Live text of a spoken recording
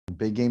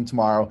big game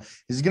tomorrow.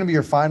 This is going to be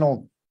your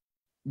final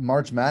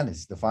March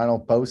Madness, the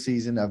final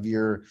postseason of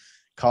your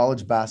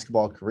college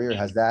basketball career.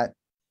 Has that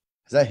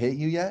hit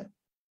you yet?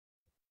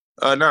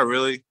 Not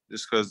really,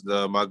 just because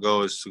my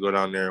goal is to go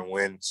down there and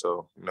win.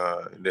 So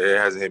it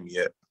hasn't hit me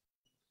yet.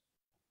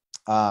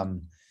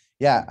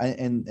 Yeah,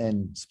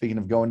 and speaking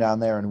of going down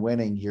there and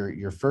winning,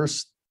 your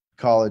first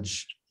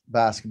college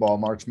basketball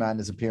March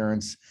Madness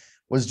appearance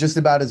was just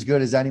about as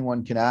good as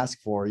anyone can ask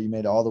for. You made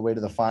it all the way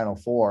to the Final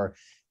Four.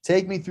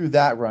 Take me through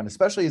that run,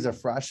 especially as a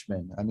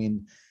freshman. I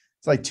mean,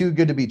 it's like too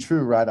good to be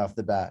true right off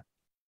the bat.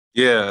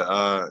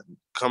 Yeah,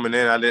 coming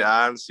in,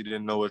 I honestly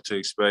didn't know what to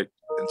expect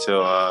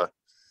until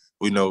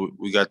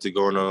we got to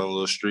going on a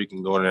little streak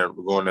and going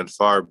that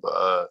far.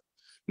 But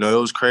it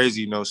was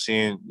crazy,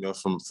 seeing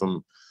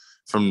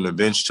from the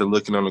bench to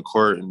looking on the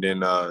court, and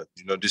then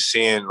just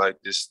seeing like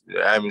this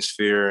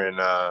atmosphere and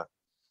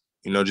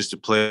just the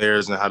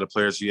players and how the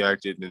players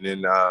reacted, and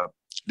then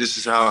this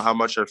is how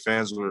much our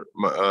fans were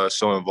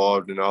so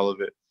involved in all of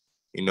it.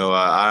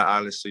 I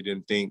honestly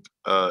didn't think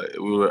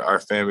our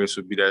fan base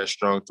would be that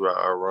strong throughout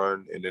our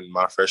run, and then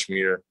my freshman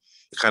year,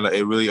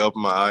 it really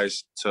opened my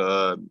eyes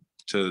to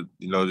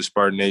the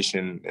Spartan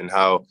Nation and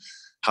how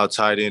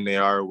tied in they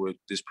are with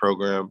this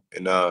program,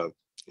 and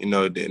and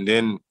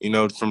then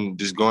from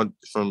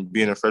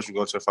being a freshman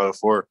going to the Final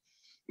Four,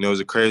 it was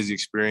a crazy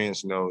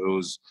experience. It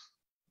was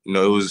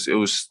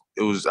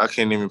I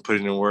can't even put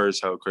it in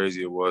words how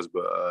crazy it was,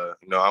 but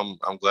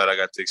I'm glad I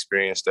got to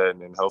experience that,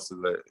 and then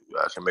hopefully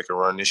I can make a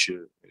run this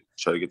year and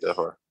try to get that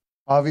far.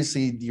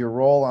 Obviously, your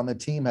role on the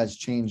team has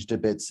changed a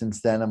bit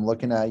since then. I'm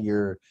looking at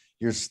your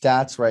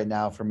stats right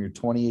now from your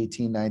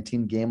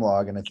 2018-19 game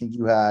log, and I think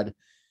you had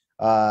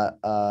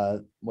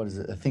what is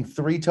it? I think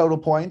 3 total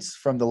points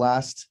from the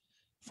last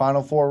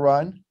Final Four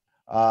run.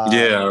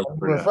 Yeah,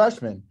 we're a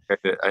freshman. I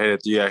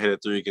hit a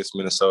 3 against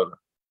Minnesota.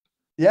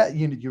 Yeah,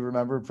 you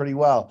remember pretty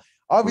well.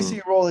 Obviously,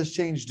 your role has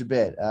changed a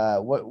bit.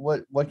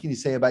 What can you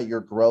say about your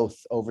growth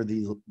over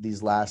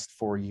these last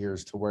 4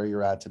 years to where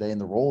you're at today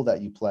and the role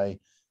that you play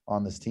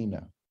on this team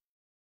now?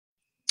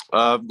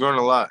 I've grown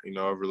a lot,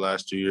 over the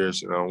last 2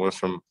 years. I went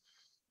from,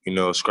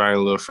 scrawny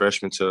little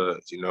freshman to,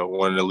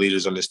 one of the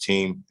leaders on this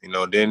team.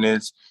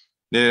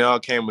 Then it all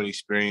came with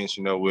experience,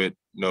 with,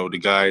 the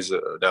guys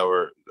that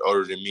were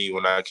older than me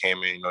when I came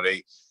in.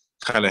 They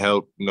kind of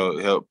help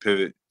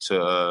pivot to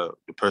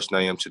the person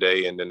I am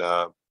today. And then,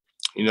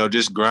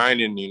 just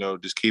grinding,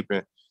 just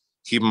keeping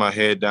my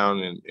head down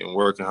and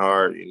working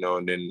hard,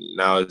 and then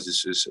now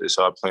it's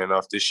all playing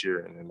off this year.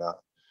 And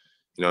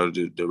then,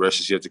 the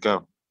rest is yet to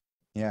come.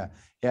 Yeah.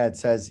 Yeah. It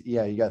says,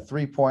 you got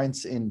 3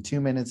 points in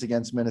 2 minutes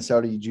against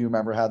Minnesota. Do you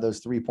remember how those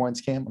 3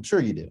 points came? I'm sure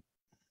you do.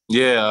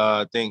 Yeah.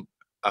 I think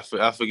I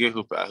forget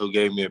who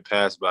gave me a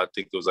pass, but I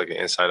think it was like an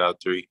inside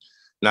out 3,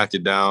 knocked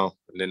it down.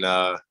 And then,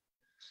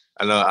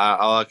 I know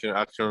I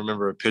can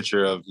remember a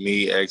picture of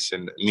me, X,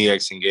 and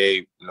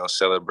Gabe,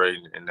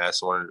 celebrating, and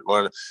that's one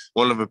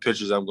of the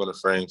pictures I'm going to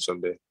frame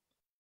someday.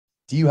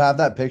 Do you have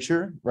that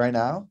picture right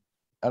now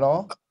at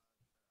all?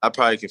 I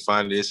probably can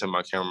find this in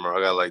my camera.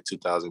 I got like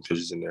 2,000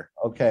 pictures in there.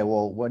 Okay,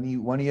 well, when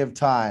you have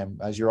time,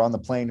 as you're on the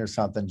plane or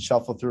something,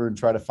 shuffle through and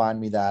try to find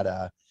me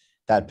that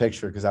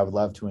picture, because I would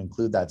love to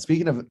include that.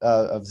 Speaking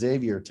of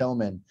Xavier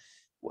Tillman,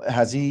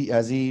 has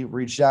he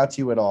reached out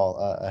to you at all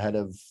ahead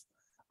of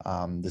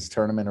this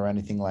tournament or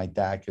anything like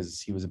that?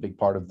 Because he was a big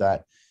part of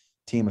that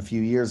team a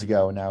few years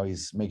ago, and now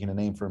he's making a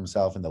name for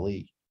himself in the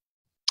league.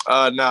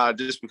 Nah,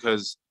 just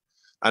because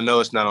I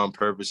know it's not on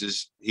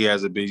purpose. He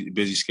has a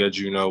busy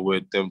schedule,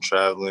 with them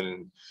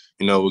traveling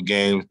and, with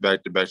games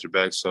back to back to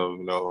back.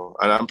 So,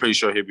 I'm pretty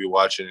sure he'll be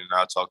watching, and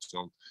I'll talk to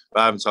him.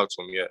 But I haven't talked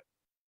to him yet.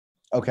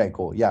 Okay,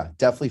 cool. Yeah,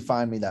 definitely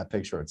find me that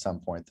picture at some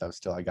point, though.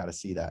 Still, I got to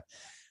see that.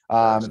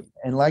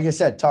 And like I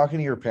said, talking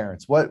to your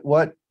parents,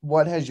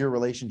 what has your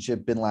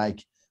relationship been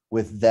like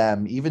with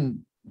them,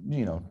 even,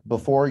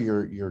 before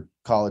your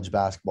college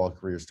basketball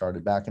career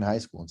started, back in high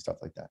school and stuff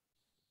like that?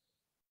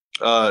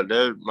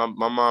 My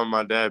mom and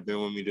my dad have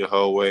been with me the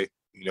whole way.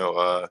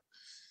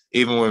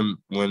 Even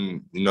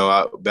when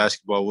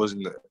basketball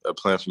wasn't a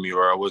plan for me,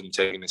 or I wasn't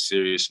taking it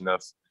serious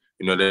enough,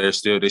 they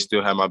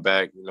still have my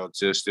back.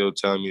 Still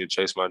telling me to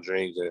chase my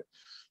dreams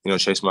and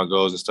chase my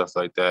goals and stuff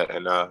like that.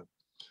 And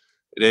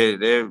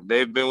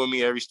they've been with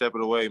me every step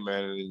of the way,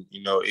 man. And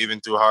even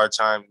through hard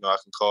times, I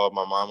can call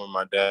my mom and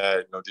my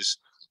dad, just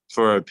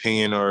for an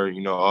opinion, or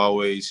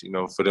always,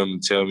 for them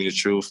to tell me the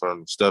truth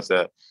on stuff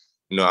that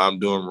I'm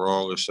doing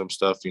wrong, or some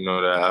stuff,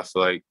 that I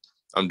feel like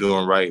I'm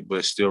doing right, but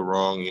it's still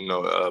wrong,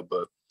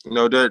 but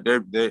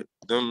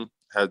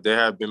they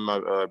have been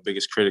my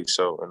biggest critics.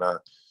 So,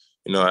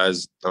 and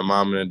as a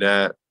mom and a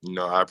dad,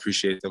 I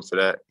appreciate them for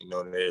that.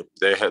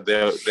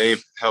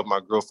 They've helped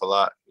my growth a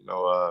lot,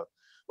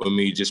 with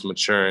me just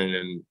maturing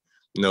and,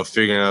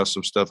 figuring out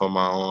some stuff on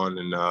my own.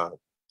 And,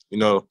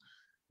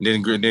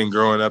 then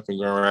growing up in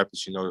Grand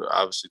Rapids,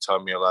 obviously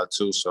taught me a lot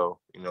too. So,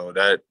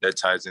 that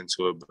ties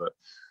into it. But,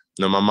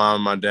 my mom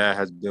and my dad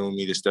has been with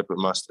me every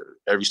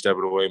step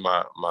of the way.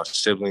 My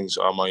siblings,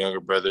 all my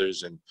younger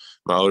brothers, and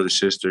my older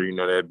sister,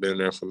 they have been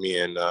there for me.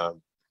 And,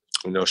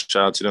 shout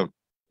out to them.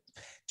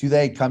 Do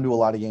they come to a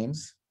lot of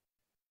games?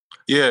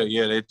 Yeah,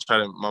 they try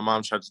to. My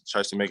mom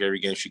tries to make every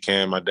game she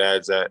can. My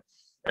dad's at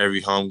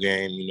every home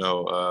game.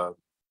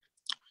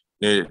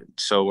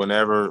 So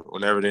whenever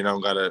they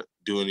don't gotta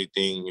do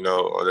anything,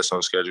 or that's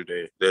on schedule,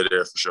 they're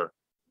there for sure.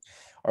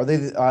 Are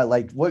they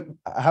like what?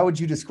 How would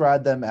you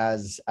describe them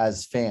as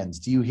fans?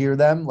 Do you hear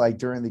them like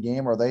during the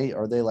game? Are they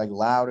like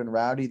loud and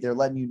rowdy? They're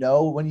letting you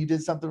know when you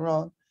did something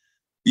wrong.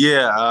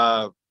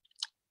 Yeah,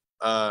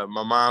 my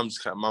mom's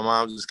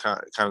is kind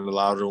of the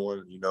louder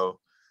one.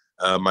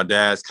 My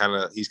dad's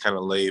he's kind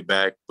of laid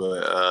back,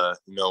 but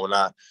when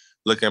I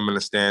look at him in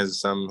the stands or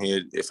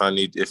something, if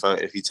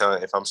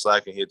I'm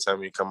slacking, he'll tell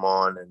me to come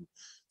on, and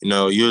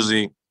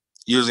usually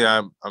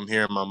I'm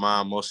hearing my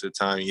mom most of the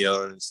time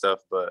yelling and stuff,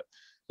 but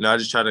I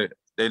just try to.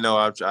 They know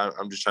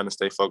I'm just trying to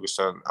stay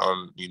focused on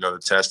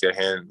the task at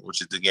hand,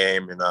 which is the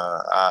game, and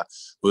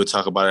we'll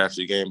talk about it after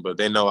the game. But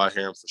they know I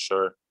hear them for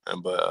sure,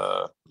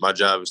 but my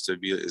job is to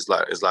be as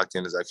locked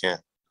in as I can.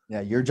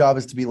 Yeah, your job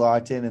is to be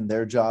locked in, and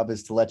their job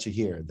is to let you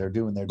hear. They're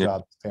doing their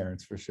job as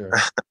parents for sure.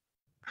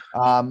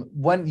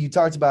 When you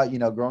talked about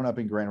growing up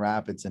in Grand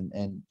Rapids,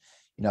 and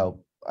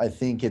I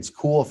think it's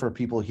cool for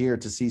people here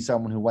to see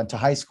someone who went to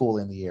high school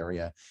in the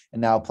area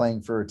and now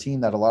playing for a team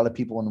that a lot of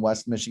people in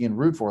West Michigan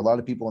root for, a lot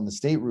of people in the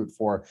state root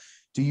for.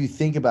 Do you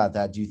think about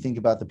that? Do you think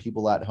about the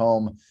people at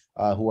home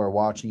who are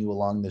watching you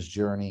along this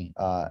journey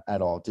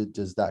at all?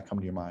 Does that come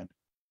to your mind?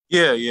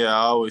 Yeah.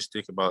 I always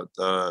think about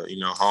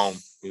home.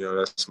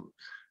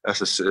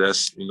 That's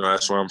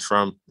where I'm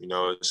from.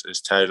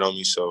 It's tatted on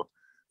me, so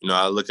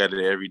I look at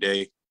it every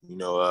day.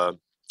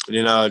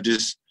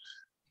 Just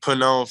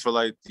putting on for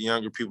like the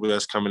younger people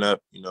that's coming up.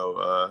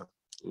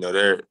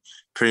 They're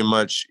pretty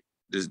much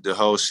the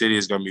whole city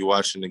is going to be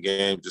watching the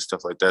games and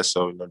stuff like that.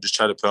 So just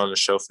try to put on a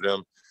show for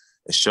them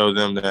and show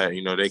them that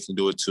they can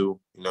do it too.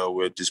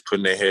 With just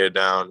putting their head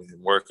down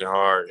and working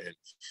hard, and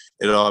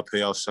it'll all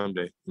pay off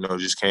someday. You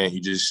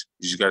just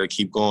got to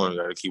keep going.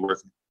 Got to keep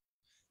working.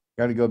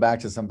 Got to go back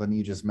to something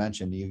you just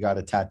mentioned. You got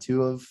a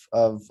tattoo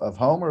of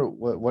home, or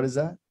what is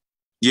that?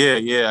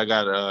 Yeah. I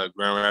got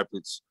Grand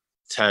Rapids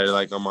tatted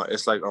on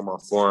my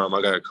forearm.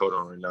 I got a coat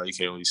on right now. You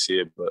can't really see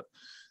it, but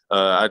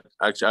I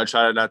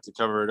try not to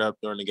cover it up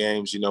during the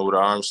games, with an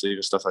arm sleeve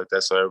and stuff like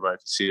that, so everybody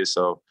can see it.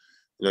 So,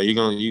 you're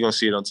gonna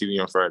see it on TV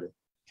on Friday.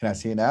 Can I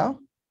see it now?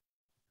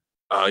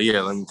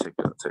 Yeah. Let me take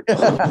it.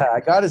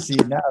 I got to see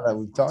it now that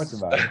we've talked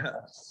about it.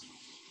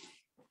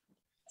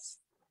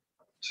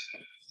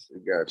 I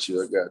got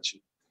you.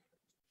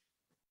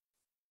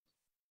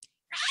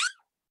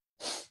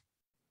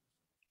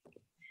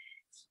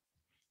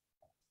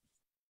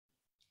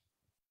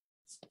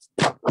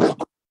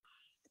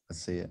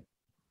 Let's see it.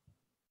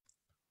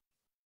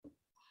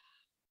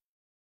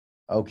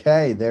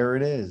 Okay, there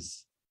it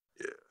is.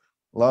 Yeah.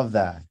 Love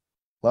that.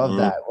 Love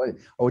that.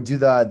 What, do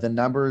the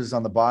numbers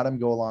on the bottom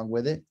go along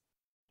with it?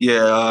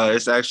 Yeah,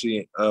 it's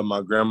actually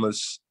my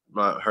grandma's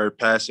her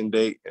passing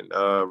date and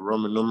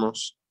Roman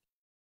numerals.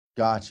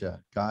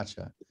 Gotcha.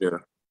 Yeah.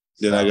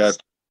 Then I got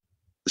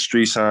the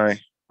street sign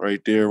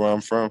right there where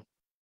I'm from.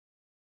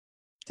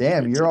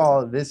 Damn,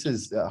 this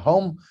is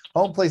home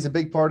plays a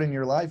big part in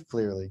your life,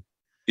 clearly.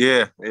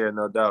 Yeah,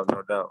 no doubt.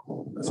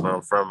 That's where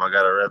I'm from. I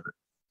gotta rep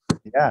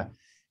it. Yeah.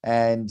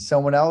 And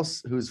someone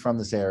else who's from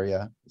this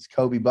area is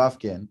Kobe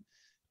Buffkin.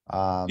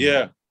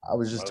 Yeah. I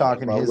was just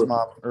talking to his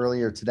mom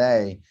earlier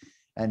today,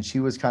 and she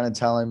was kind of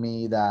telling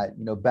me that,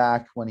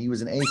 back when he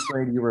was in 8th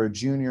grade, you were a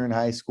junior in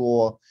high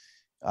school.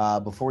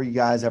 Before you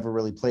guys ever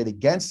really played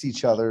against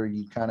each other,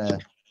 you kind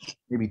of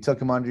maybe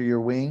took him under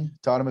your wing,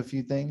 taught him a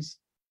few things.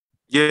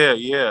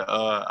 Yeah.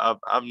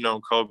 I've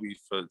known Kobe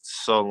for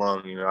so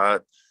long.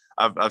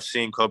 I've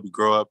seen Kobe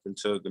grow up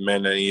into the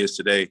man that he is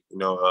today.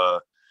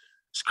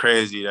 It's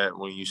crazy that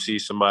when you see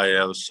somebody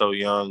that was so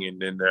young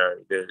and then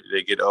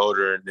they get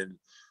older, and then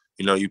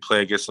you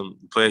play against them.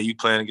 You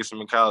playing against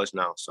them in college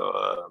now.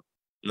 So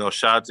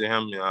shout out to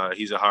him.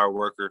 He's a hard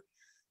worker.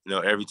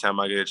 Every time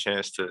I get a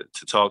chance to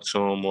talk to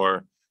him,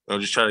 or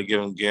just try to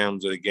give him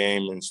games of the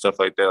game and stuff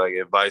like that, like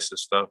advice and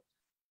stuff.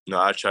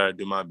 I try to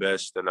do my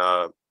best.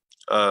 And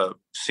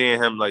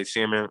seeing him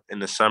in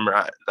the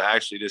summer,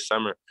 actually this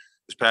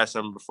past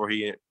summer before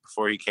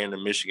he came to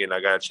Michigan, I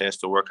got a chance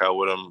to work out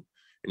with him,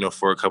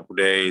 for a couple of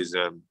days,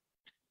 and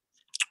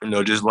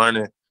just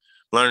learning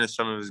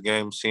some of his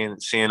games,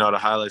 seeing all the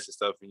highlights and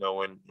stuff. When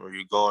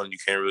you're going, you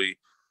can't really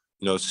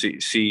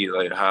see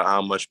like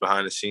how much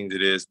behind the scenes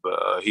it is.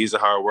 But he's a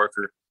hard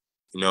worker.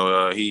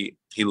 He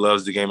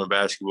loves the game of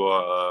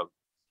basketball.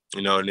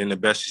 And then the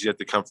best is yet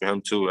to come for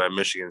him too at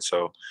Michigan.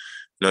 So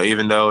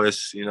even though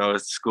it's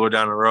school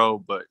down the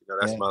road, but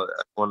that's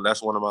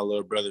one of my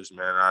little brothers,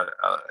 man.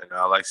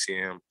 I like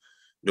seeing him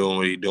doing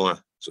what he's doing.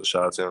 So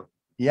shout out to him.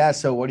 Yeah.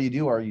 So what do you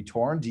do? Are you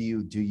torn? Do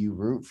you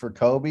root for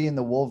Kobe and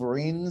the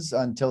Wolverines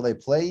until they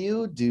play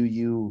you? Do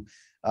you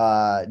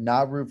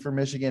not root for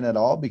Michigan at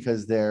all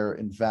because they're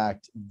in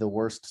fact the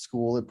worst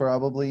school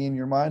probably in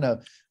your mind?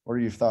 What are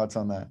your thoughts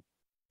on that?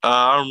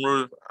 I'm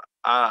rooting.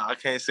 I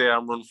can't say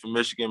I'm rooting for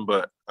Michigan,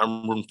 but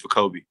I'm rooting for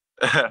Kobe.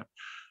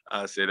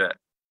 I say that.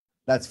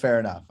 That's fair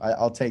enough.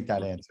 I'll take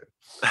that answer.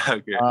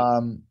 Okay.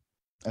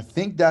 I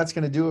think that's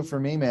gonna do it for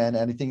me, man.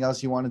 Anything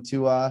else you wanted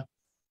to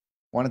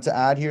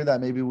add here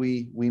that maybe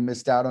we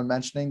missed out on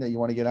mentioning that you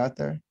want to get out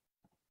there?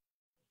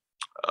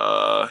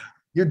 Uh,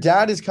 Your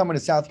dad is coming to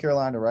South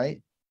Carolina,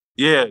 right?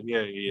 yeah,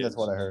 he That's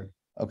what is. I heard.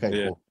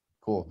 Okay, Yeah.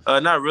 cool.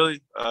 Not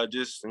really.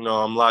 Just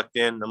I'm locked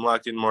in. I'm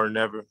locked in more than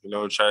ever.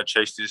 Try to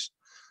chase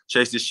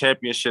this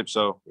championship.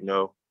 So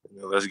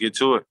let's get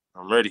to it.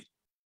 I'm ready.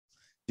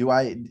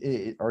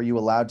 Are you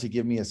allowed to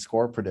give me a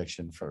score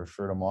prediction for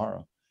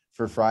tomorrow,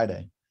 for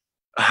Friday?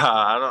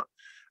 I don't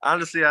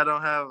honestly. I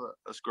don't have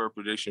a score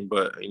prediction,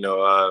 but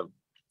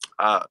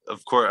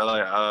of course,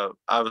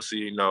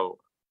 obviously,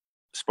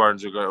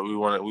 Spartans are going.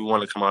 We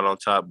want to come out on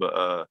top,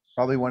 but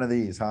Probably one of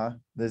these, huh?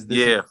 This is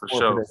yeah, a for score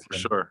sure,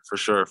 prediction. for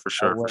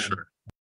sure. I win.